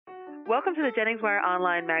Welcome to the Jennings Wire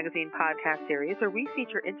Online Magazine podcast series, where we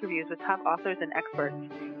feature interviews with top authors and experts.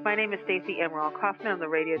 My name is Stacey Emerald Kaufman. I'm the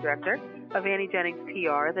radio director of Annie Jennings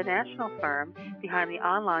PR, the national firm behind the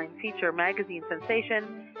online feature magazine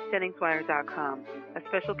sensation, JenningsWire.com, a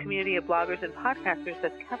special community of bloggers and podcasters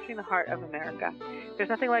that's capturing the heart of America. There's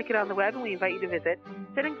nothing like it on the web, and we invite you to visit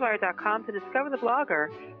JenningsWire.com to discover the blogger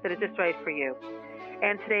that is just right for you.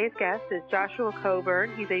 And today's guest is Joshua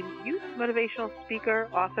Coburn. He's a youth motivational speaker,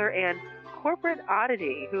 author, and corporate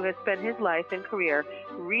oddity who has spent his life and career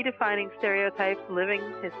redefining stereotypes, living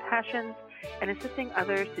his passions, and assisting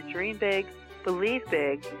others to dream big, believe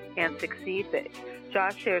big, and succeed big.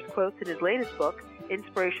 Josh shares quotes in his latest book,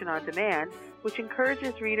 Inspiration on Demand, which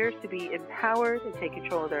encourages readers to be empowered and take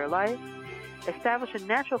control of their life, establish a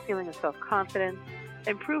natural feeling of self-confidence,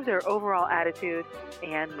 improve their overall attitude,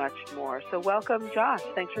 and much more. So welcome, Josh.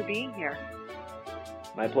 Thanks for being here.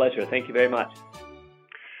 My pleasure. Thank you very much.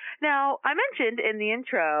 Now, I mentioned in the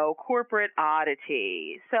intro corporate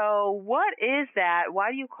oddity. So what is that? Why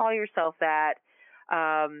do you call yourself that?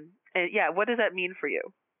 What does that mean for you?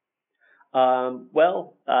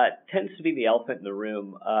 It tends to be the elephant in the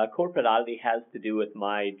room. Corporate oddity has to do with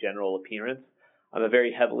my general appearance. I'm a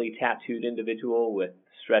very heavily tattooed individual with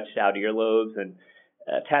stretched out earlobes and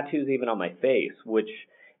tattoos even on my face, which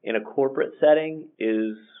in a corporate setting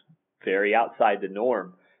is very outside the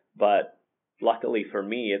norm. But luckily for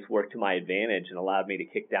me, it's worked to my advantage and allowed me to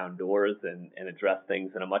kick down doors and address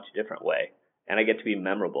things in a much different way. And I get to be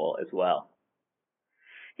memorable as well.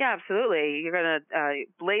 Yeah, absolutely. You're going to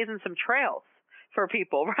blazon some trails for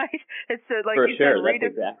people, right? It's like for you sure. said,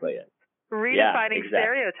 That's exactly it. Redefining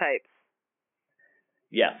stereotypes.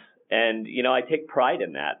 Yes. And, I take pride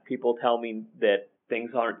in that. People tell me that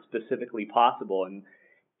things aren't specifically possible, and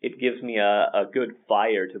it gives me a good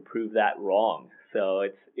fire to prove that wrong. So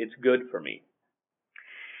it's good for me.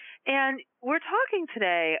 And we're talking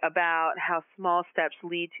today about how small steps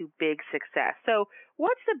lead to big success. So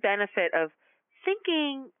what's the benefit of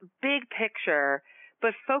thinking big picture,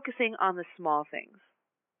 but focusing on the small things?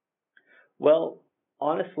 Well,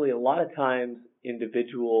 honestly, a lot of times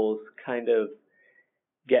individuals kind of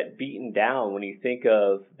get beaten down when you think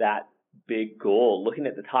of that big goal. Looking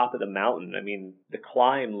at the top of the mountain, I mean, the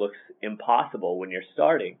climb looks impossible when you're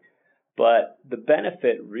starting. But the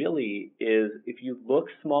benefit really is if you look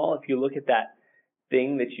small, if you look at that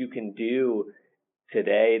thing that you can do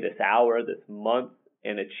today, this hour, this month,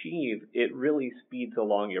 and achieve, it really speeds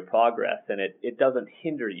along your progress, and it doesn't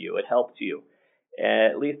hinder you. It helps you.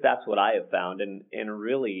 At least that's what I have found. And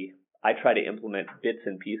really, I try to implement bits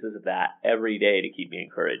and pieces of that every day to keep me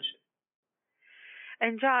encouraged.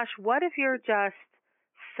 And Josh, what if you're just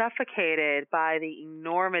suffocated by the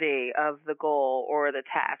enormity of the goal or the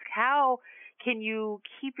task? How can you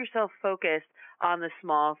keep yourself focused on the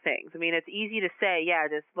small things? I mean, it's easy to say,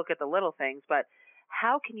 just look at the little things, but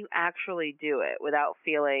how can you actually do it without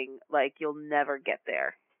feeling like you'll never get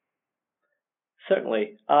there?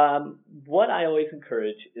 Certainly. What I always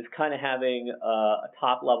encourage is kind of having a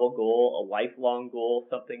top-level goal, a lifelong goal,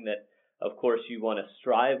 something that, of course, you want to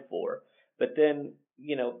strive for. But then,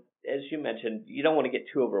 as you mentioned, you don't want to get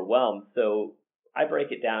too overwhelmed. So I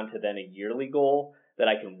break it down to then a yearly goal that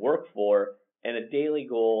I can work for and a daily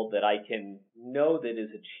goal that I can know that is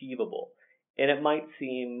achievable. And it might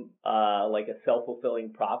seem like a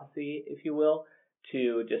self-fulfilling prophecy, if you will,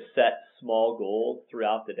 to just set small goals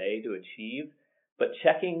throughout the day to achieve. But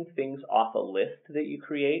checking things off a list that you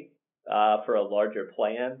create for a larger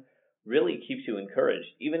plan really keeps you encouraged,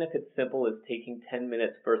 even if it's simple as taking 10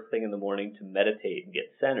 minutes first thing in the morning to meditate and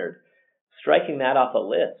get centered. Striking that off a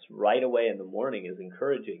list right away in the morning is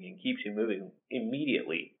encouraging and keeps you moving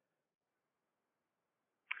immediately.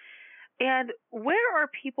 And where are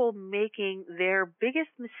people making their biggest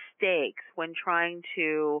mistakes when trying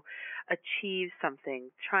to achieve something,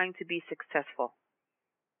 trying to be successful?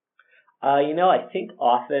 I think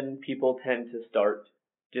often people tend to start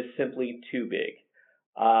just simply too big.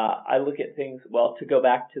 I look at things, to go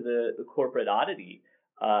back to the corporate oddity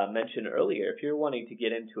mentioned earlier, if you're wanting to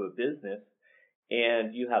get into a business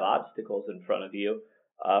and you have obstacles in front of you,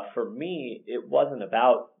 for me, it wasn't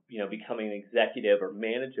about, becoming an executive or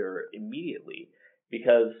manager immediately,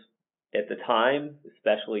 because at the time,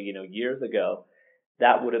 especially, years ago,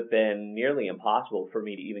 that would have been nearly impossible for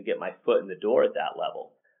me to even get my foot in the door at that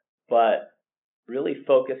level. But really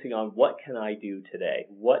focusing on what can I do today?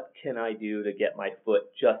 What can I do to get my foot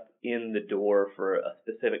just in the door for a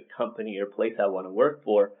specific company or place I want to work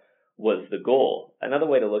for was the goal. Another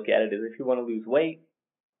way to look at it is if you want to lose weight,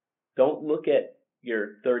 don't look at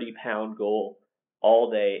your 30-pound goal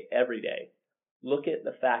all day, every day. Look at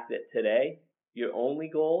the fact that today your only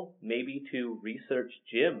goal may be to research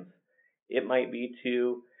gyms. It might be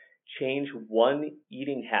to change one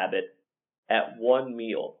eating habit at one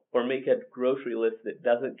meal, or make a grocery list that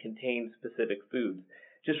doesn't contain specific foods.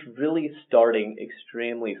 Just really starting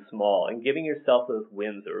extremely small and giving yourself those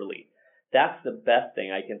wins early. That's the best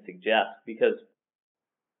thing I can suggest, because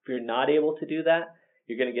if you're not able to do that,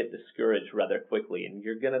 you're going to get discouraged rather quickly, and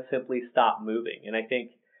you're going to simply stop moving. And I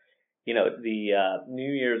think, the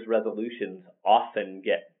New Year's resolutions often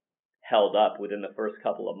get held up within the first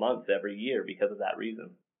couple of months every year because of that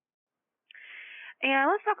reason.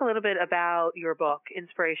 And let's talk a little bit about your book,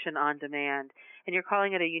 Inspiration on Demand. And you're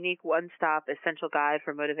calling it a unique one-stop essential guide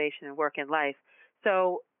for motivation in work and life.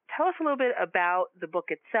 So tell us a little bit about the book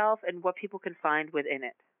itself and what people can find within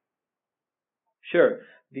it. Sure.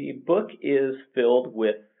 The book is filled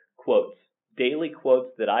with quotes, daily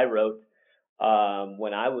quotes that I wrote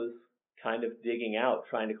when I was kind of digging out,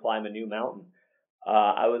 trying to climb a new mountain.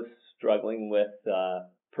 I was struggling with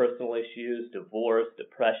personal issues, divorce,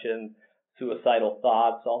 depression, suicidal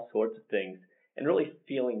thoughts, all sorts of things, and really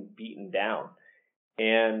feeling beaten down.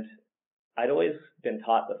 And I'd always been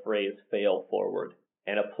taught the phrase fail forward,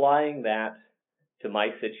 and applying that to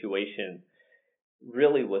my situation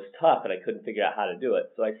really was tough, and I couldn't figure out how to do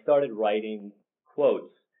it. So I started writing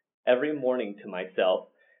quotes every morning to myself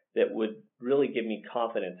that would really give me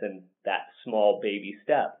confidence in that small baby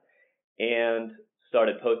step, and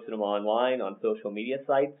started posting them online on social media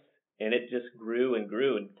sites. And it just grew and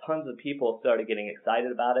grew, and tons of people started getting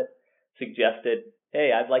excited about it, suggested,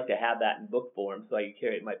 hey, I'd like to have that in book form so I can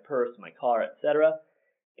carry it in my purse, my car, etc.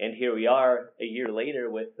 And here we are a year later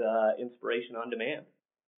with Inspiration on Demand.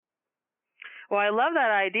 Well, I love that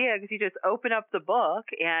idea, because you just open up the book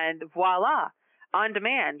and voila, on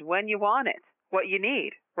demand, when you want it, what you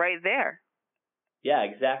need, right there. Yeah,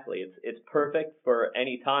 exactly. It's perfect for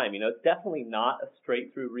any time. It's definitely not a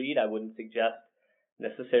straight through read. I wouldn't suggest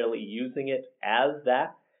necessarily using it as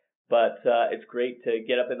that, but it's great to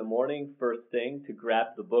get up in the morning, first thing, to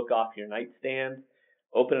grab the book off your nightstand,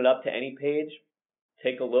 open it up to any page,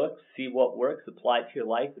 take a look, see what works, apply it to your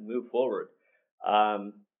life, and move forward.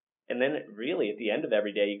 And then really at the end of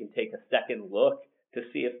every day, you can take a second look to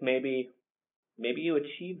see if maybe you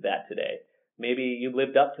achieved that today. Maybe you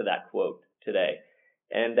lived up to that quote today.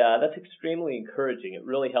 And that's extremely encouraging. It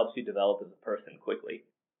really helps you develop as a person quickly.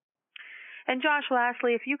 And Josh,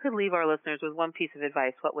 lastly, if you could leave our listeners with one piece of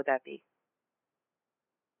advice, what would that be?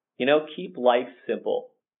 Keep life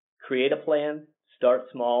simple. Create a plan, start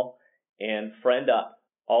small, and friend up.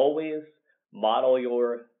 Always model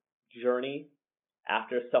your journey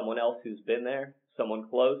after someone else who's been there, someone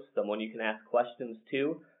close, someone you can ask questions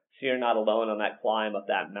to, so you're not alone on that climb up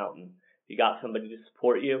that mountain. If you got somebody to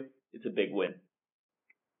support you, it's a big win.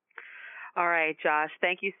 All right, Josh,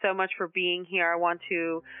 thank you so much for being here. I want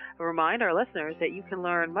to remind our listeners that you can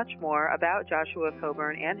learn much more about Joshua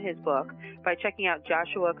Coburn and his book by checking out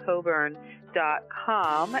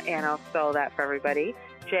joshuacoburn.com, and I'll spell that for everybody,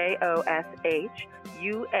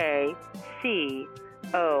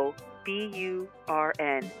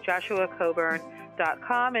 JOSHUACOBURN,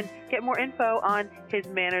 joshuacoburn.com, and get more info on his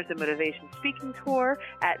Manners and Motivation speaking tour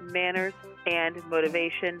at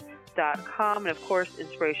mannersandmotivation.com. And of course,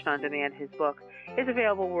 Inspiration on Demand, his book, is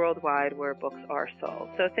available worldwide where books are sold.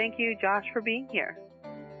 So thank you, Josh, for being here.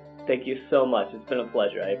 Thank you so much. It's been a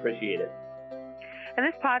pleasure. I appreciate it. And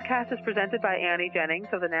this podcast is presented by Annie Jennings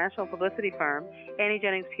of the national publicity firm Annie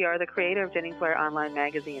Jennings PR, the creator of Jennings Wire Online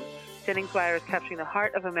Magazine. Jennings Wire is capturing the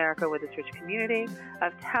heart of America with its rich community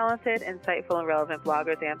of talented, insightful, and relevant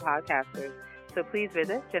bloggers and podcasters. So please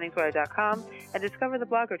visit JenningsWire.com and discover the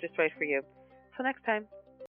blogger just right for you. Till next time.